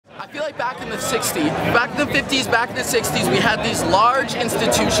feel like back in the 60s, back in the 50s, back in the 60s, we had these large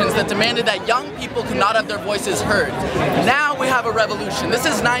institutions that demanded that young people could not have their voices heard. Now we have a revolution. This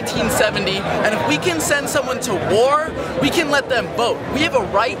is 1970, and if we can send someone to war, we can let them vote. We have a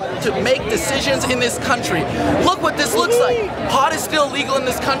right to make decisions in this country. Look what this looks like. Pot is still legal in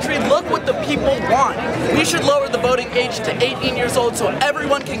this country. Look what the people want. We should lower the voting age to 18 years old so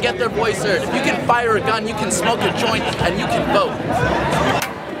everyone can get their voice heard. If you can fire a gun, you can smoke a joint, and you can vote.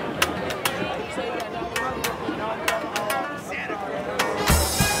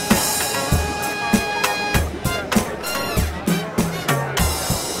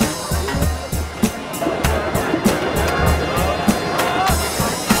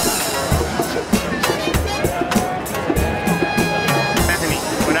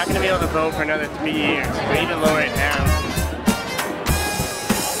 Vote for another 3 years. We need to lower it now.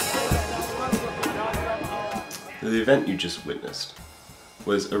 The event you just witnessed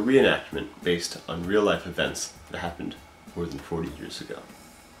was a reenactment based on real-life events that happened more than 40 years ago.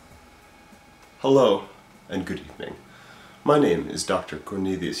 Hello, and good evening. My name is Dr.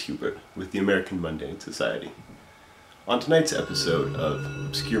 Cornelius Hubert with the American Mundane Society. On tonight's episode of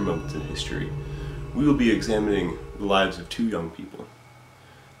Obscure Moments in History, we will be examining the lives of two young people.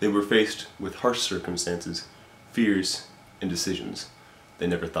 They were faced with harsh circumstances, fears, and decisions they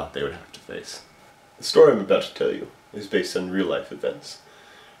never thought they would have to face. The story I'm about to tell you is based on real-life events.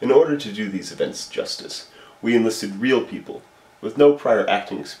 In order to do these events justice, we enlisted real people with no prior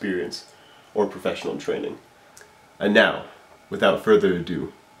acting experience or professional training. And now, without further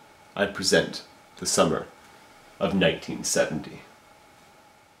ado, I present the summer of 1970.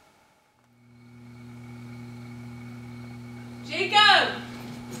 Jacob!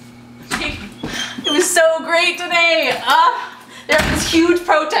 It was so great today! There was this huge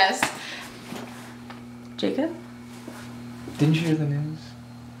protest. Jacob? Didn't you hear the news?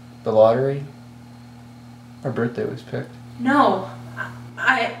 The lottery? Our birthday was picked. No.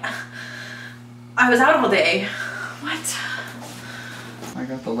 I was out all day. What? I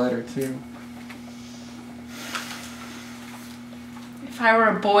got the letter too. If I were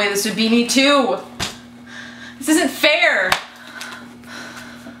a boy, this would be me too. This isn't fair.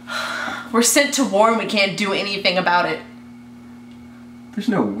 We're sent to war and we can't do anything about it. There's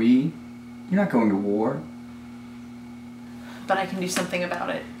no we. You're not going to war. But I can do something about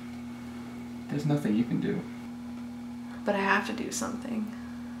it. There's nothing you can do. But I have to do something.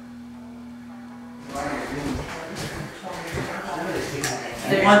 I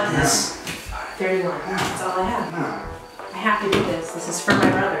want this. 31. That's all I have. I have to do this. This is for my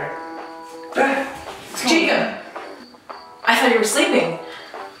brother. Jacob! I thought you were sleeping.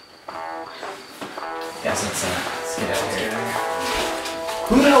 Yes, let's get out of here.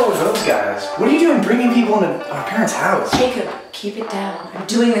 Who the hell were those guys? What are you doing bringing people into our parents' house? Jacob, keep it down. I'm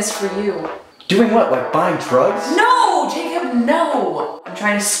doing this for you. Doing what, like buying drugs? No, Jacob, no! I'm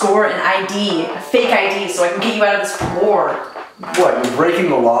trying to score an ID, a fake ID, so I can get you out of this war. What, you're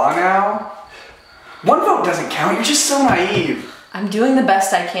breaking the law now? One vote doesn't count, you're just so naive. I'm doing the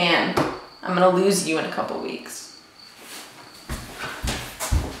best I can. I'm gonna lose you in a couple weeks.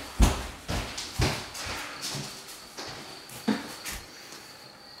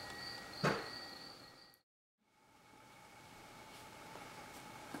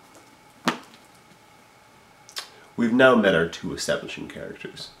 We've now met our two establishing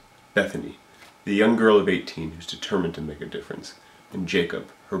characters. Bethany, the young girl of 18 who's determined to make a difference, and Jacob,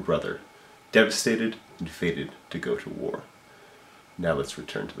 her brother, devastated and fated to go to war. Now let's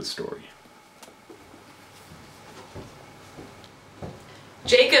return to the story.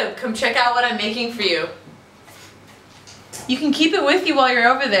 Jacob, come check out what I'm making for you. You can keep it with you while you're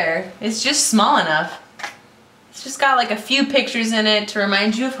over there. It's just small enough. It's just got like a few pictures in it to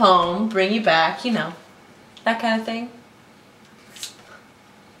remind you of home, bring you back, you know. That kind of thing.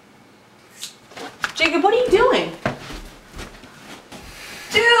 Jacob, what are you doing?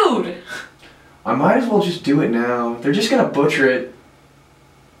 Dude! I might as well just do it now. They're just gonna butcher it.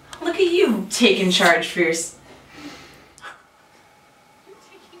 Look at you taking charge for your...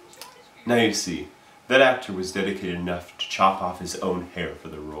 Now you see, that actor was dedicated enough to chop off his own hair for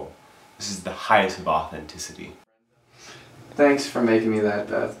the role. This is the highest of authenticity. Thanks for making me that,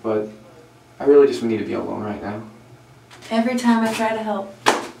 Beth, but I really just need to be alone right now. Every time I try to help.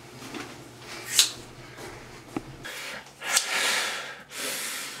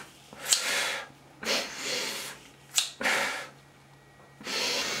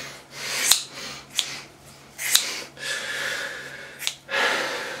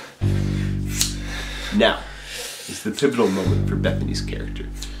 Now is the pivotal moment for Bethany's character.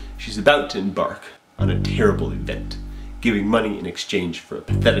 She's about to embark on a terrible event, giving money in exchange for a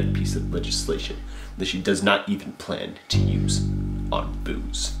pathetic piece of legislation that she does not even plan to use on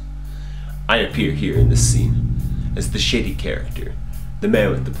booze. I appear here in this scene as the shady character, the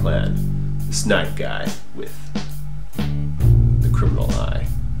man with the plan, the snide guy with the criminal eye.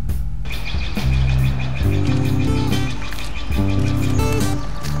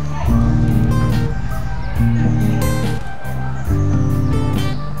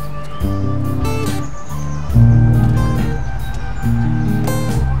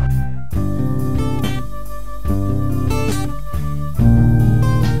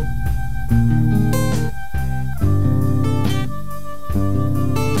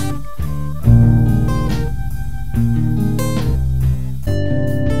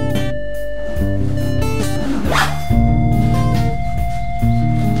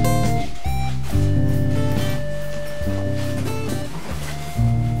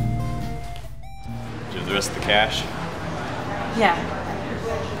 The rest of the cash? Yeah,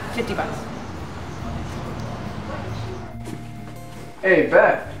 $50. Hey,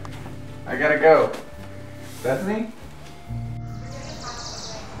 Beth. I gotta go. Bethany?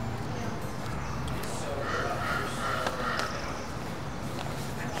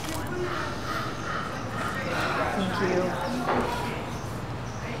 Thank you.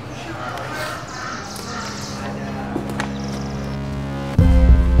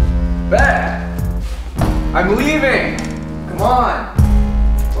 Beth! I'm leaving! Come on!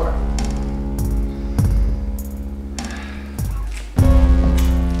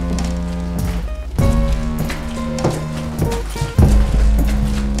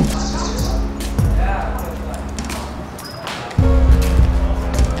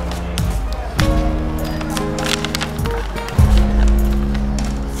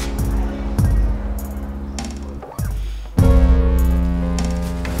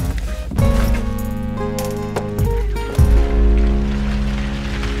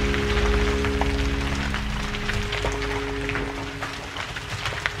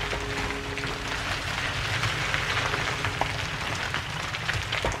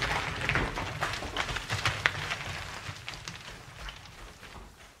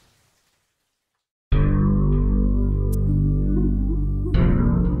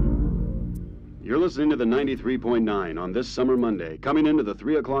 You're listening to the 93.9 on this summer Monday, coming into the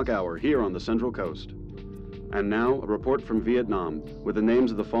 3 o'clock hour here on the Central Coast. And now, a report from Vietnam with the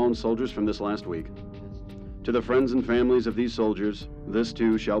names of the fallen soldiers from this last week. To the friends and families of these soldiers, this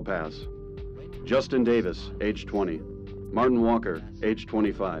too shall pass. Justin Davis, age 20. Martin Walker, age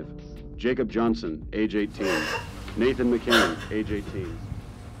 25. Jacob Johnson, age 18. Nathan McCain, age 18.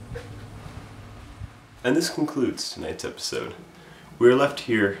 And this concludes tonight's episode. We are left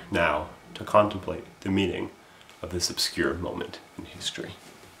here now to contemplate the meaning of this obscure moment in history.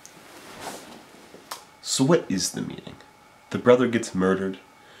 So what is the meaning? The brother gets murdered,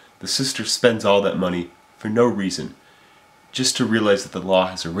 the sister spends all that money for no reason, just to realize that the law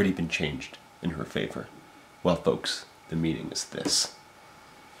has already been changed in her favor. Well, folks, the meaning is this.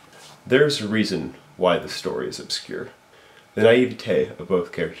 There's a reason why the story is obscure. The naivete of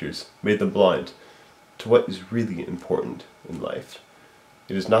both characters made them blind to what is really important in life.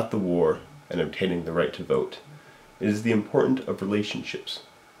 It is not the war and obtaining the right to vote. It is the importance of relationships,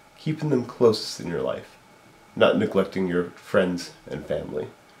 keeping them closest in your life, not neglecting your friends and family.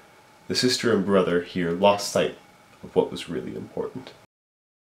 The sister and brother here lost sight of what was really important.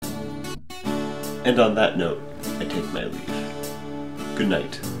 And on that note, I take my leave. Good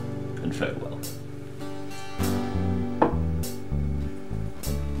night, and farewell.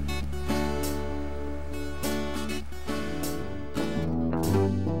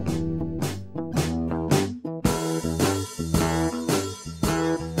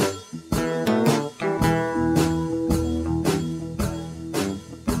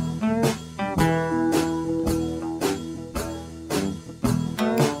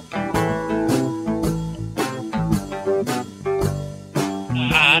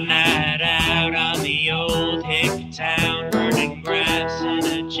 Hot night out on the old hick town, burning grass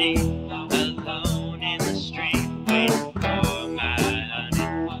in a Jeep, alone in the street, waiting for my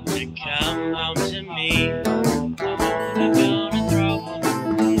honey to come home to me. I'm gonna throw him,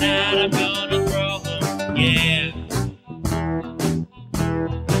 tonight I'm gonna throw him, yeah.